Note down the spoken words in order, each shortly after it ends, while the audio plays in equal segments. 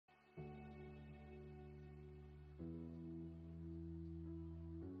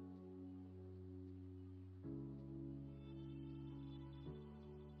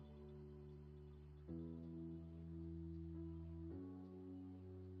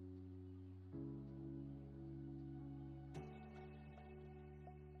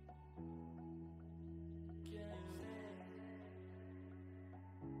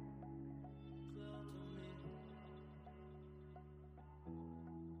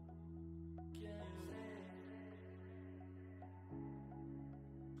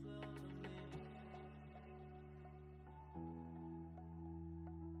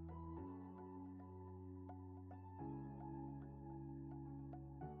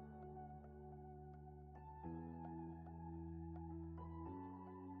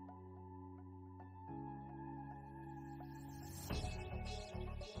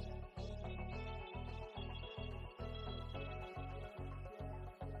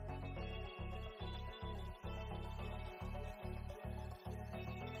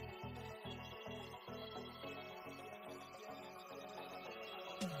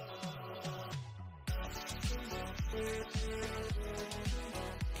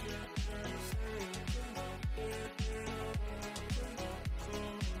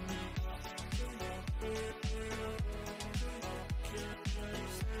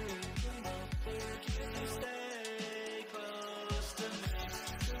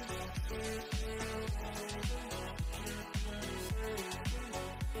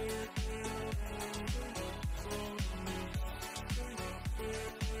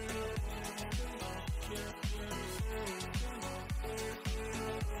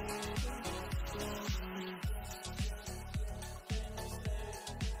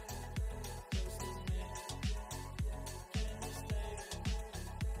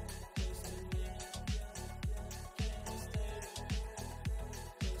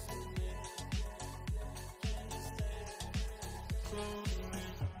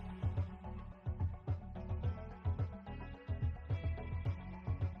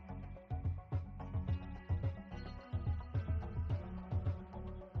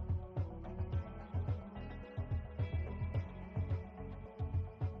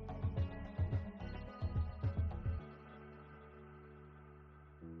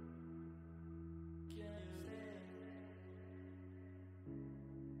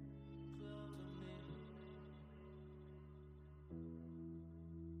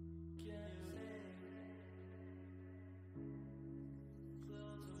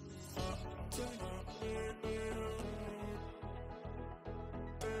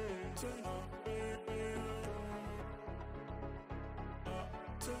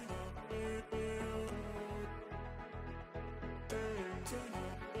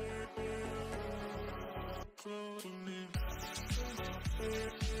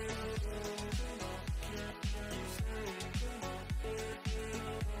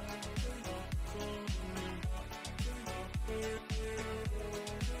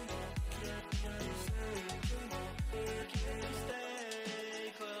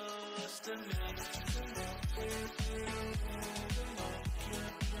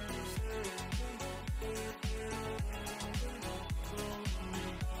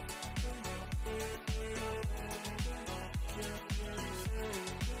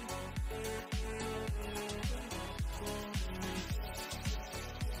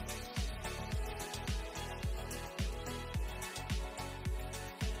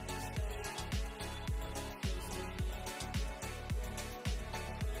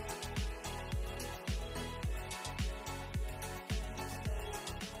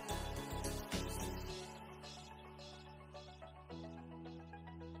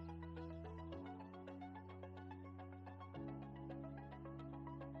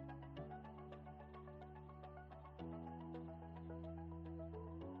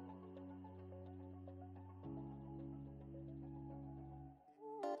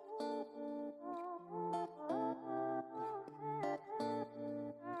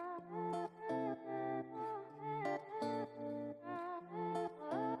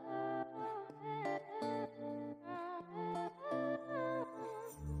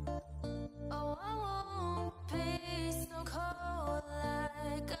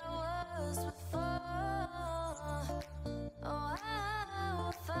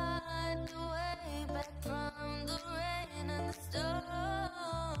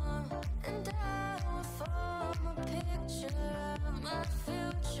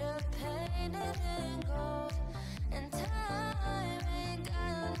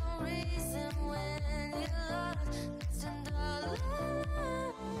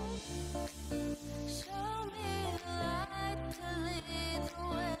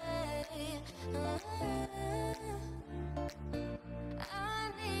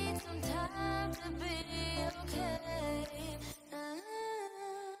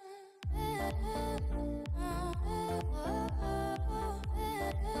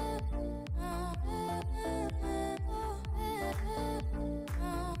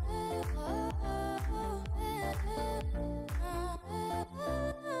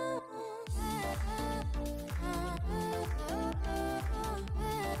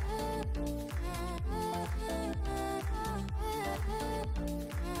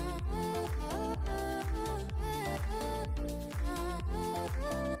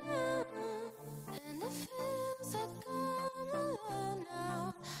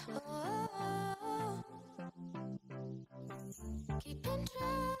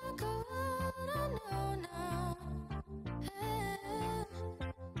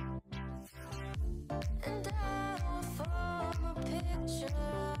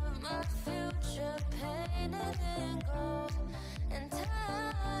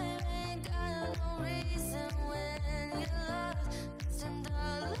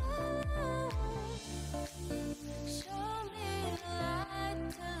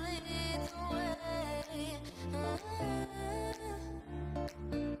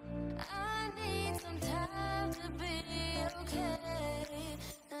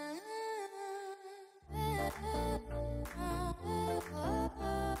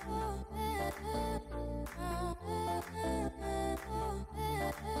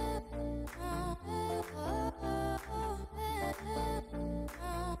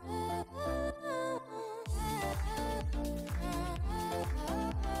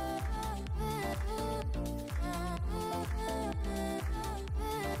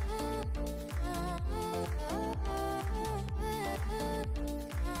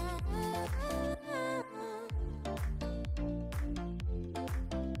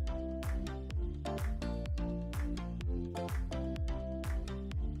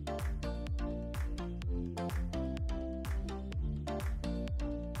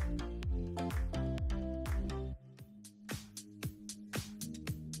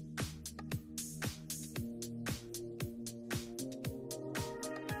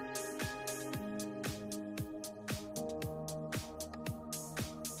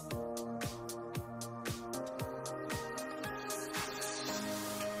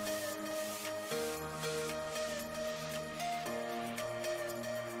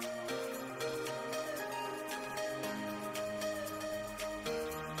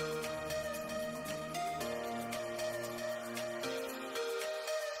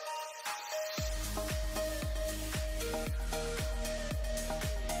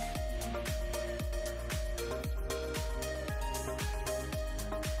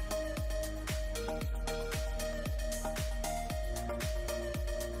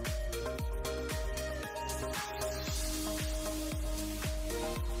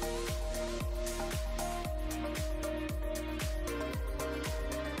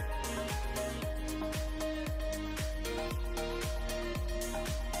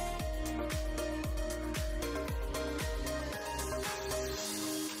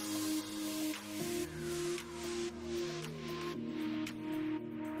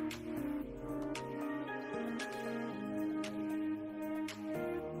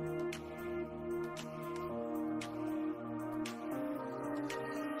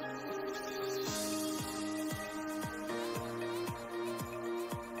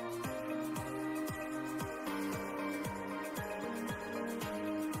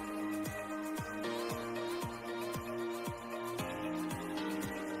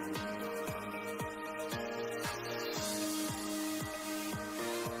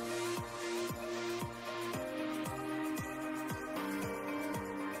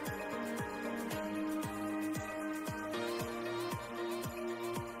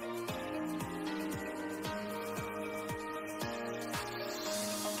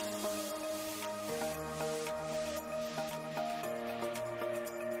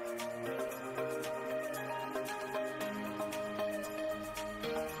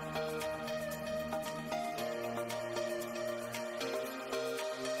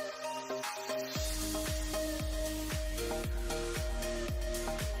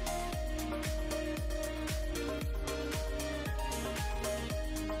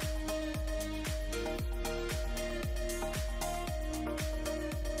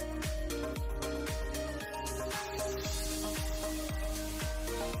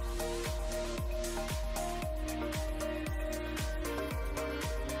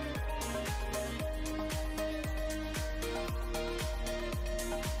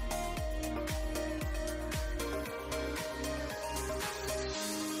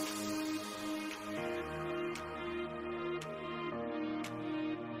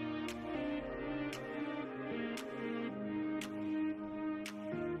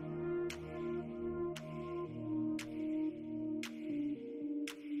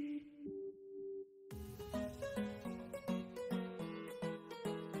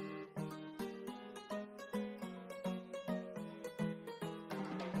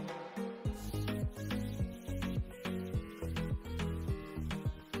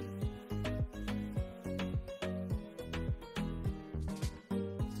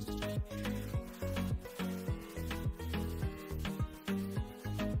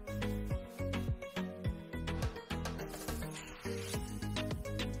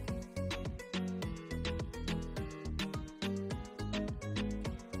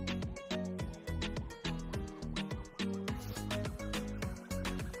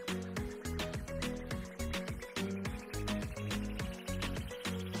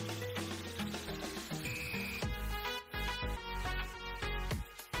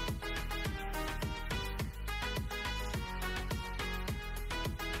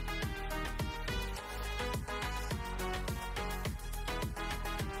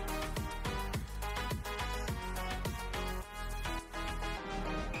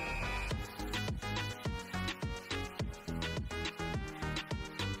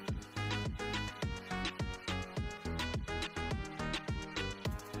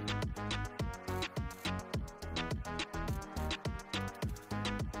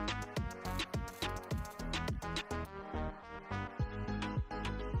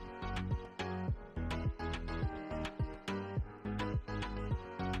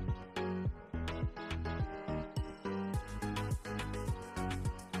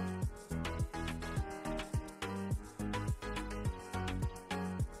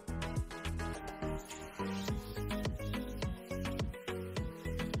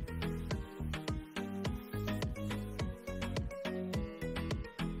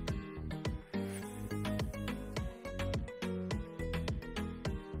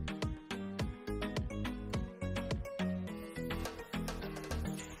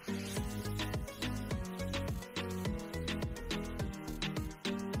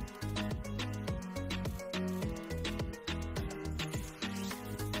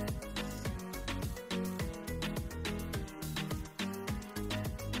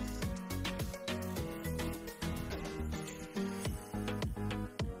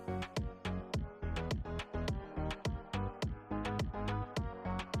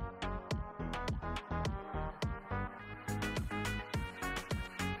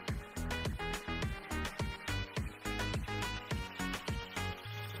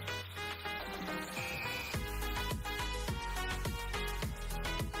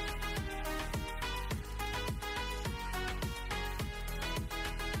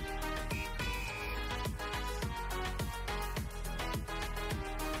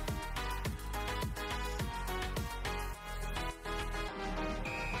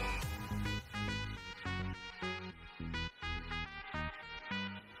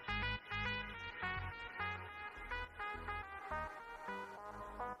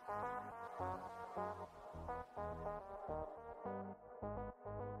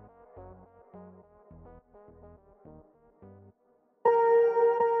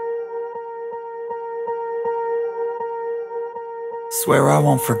Swear I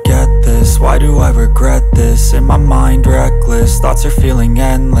won't forget this, why do I regret this? In my mind reckless, thoughts are feeling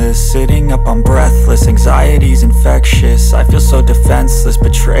endless. Sitting up, I'm breathless, anxiety's infectious. I feel so defenseless,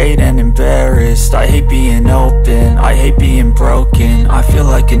 betrayed and embarrassed. I hate being open, I hate being broken. I feel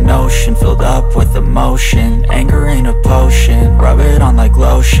like an ocean filled up with emotion. Anger ain't a potion, rub it on like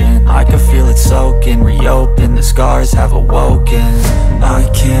lotion. I can feel it soaking, reopen, the scars have awoken. I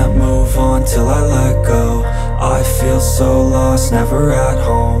can't move on till I let go. I feel so lost, never at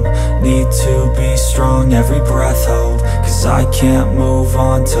home. Need to be strong, every breath hold. Cause I can't move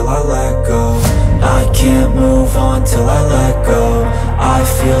on till I let go. I can't move on till I let go. I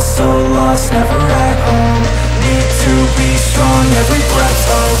feel so lost, never at home. Need to be strong, every breath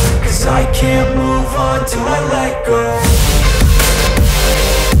hold. Cause I can't move on till I let go.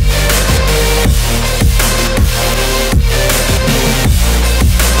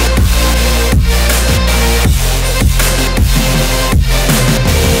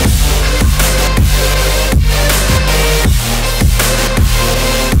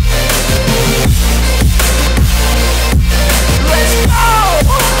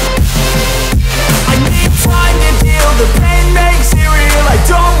 The pain makes it real, I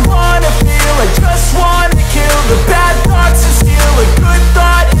don't wanna feel, I just wanna kill the bad thoughts and steal a good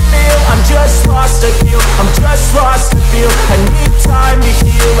thought and meal. I'm just lost, I feel, I'm just lost, I feel. I need time to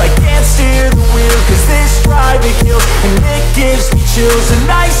heal, I can't steer the wheel. Cause this drive it kills, and it gives me chills. A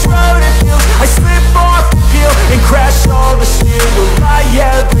nice road it feels, I slip off the peel and crash all the steel. Will I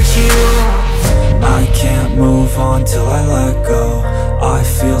ever heal? I can't move on till I let go. I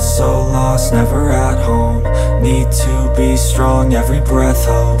feel so lost, never at home. Need to be strong, every breath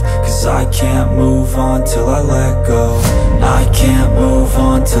hold. Cause I can't move on till I let go. I can't move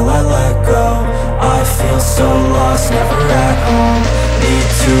on till I let go. I feel so lost, never at home. Need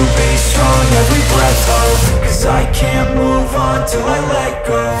to be strong, every breath hold. Cause I can't move on till I let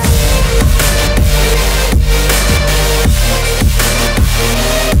go.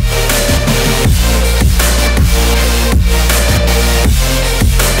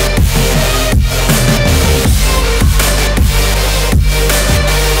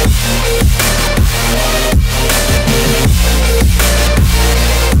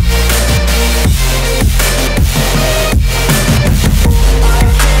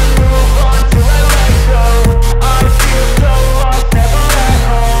 I feel so lost, never at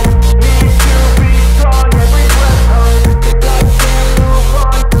home.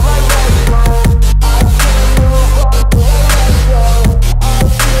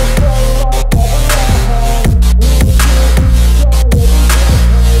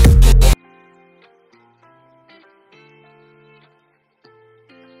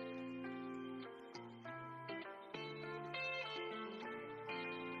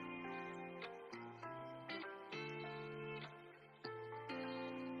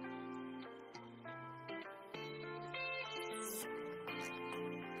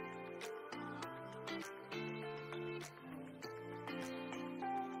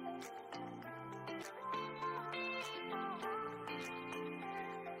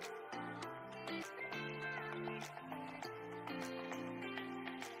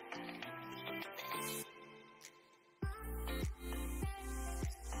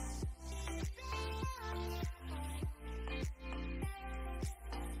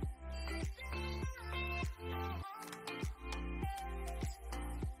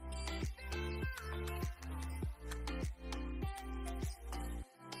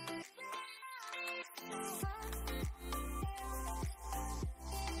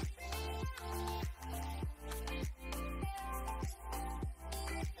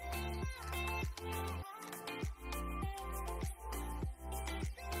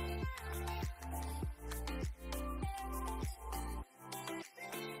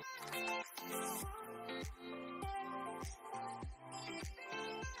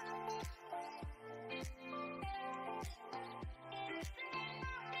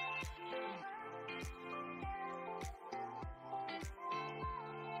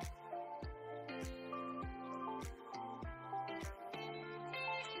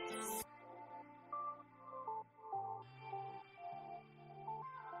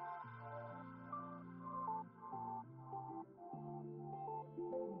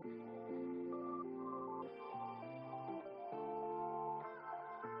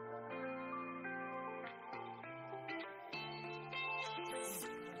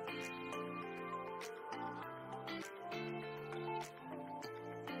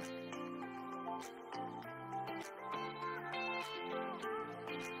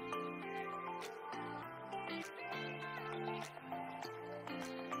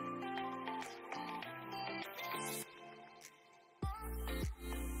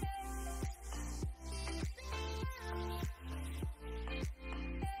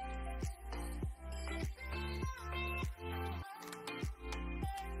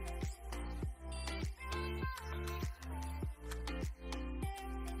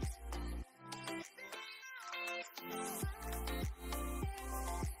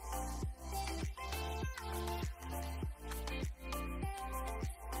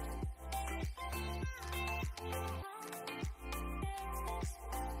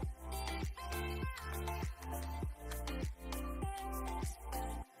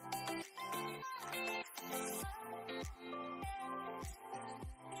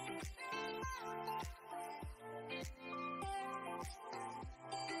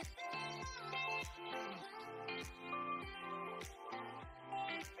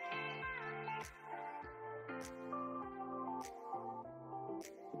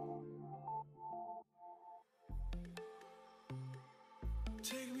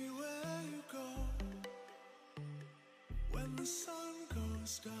 Take me where you go when the sun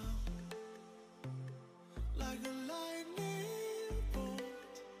goes down, like a lightning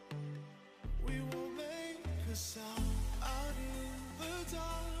bolt. We won't make a sound out in the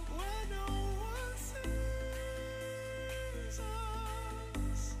dark where no one sees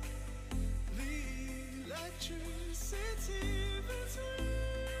us. The electricity between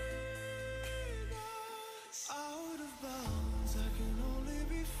us. Out of bounds, I can only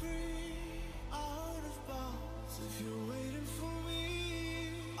be free. Out of bounds, if you're waiting for me.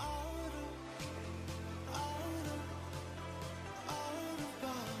 Out of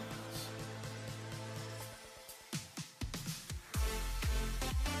bounds.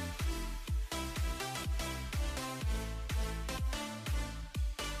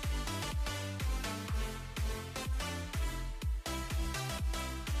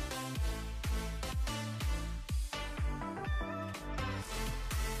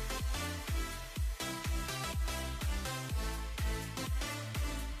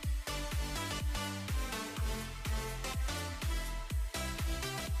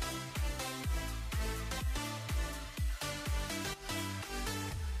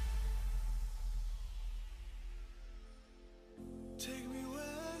 Take me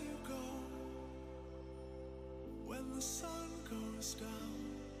where you go when the sun goes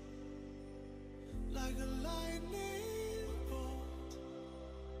down, like a lightning bolt.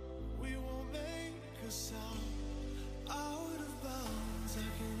 We won't make a sound. Out of bounds, I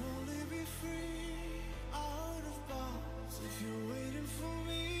can only be free. Out of bounds, if you're waiting for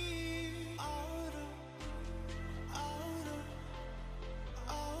me. Out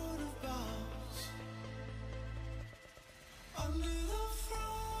of bounds. Under the frozen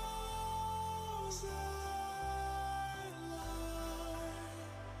light,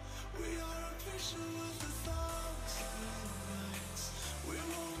 we are a picture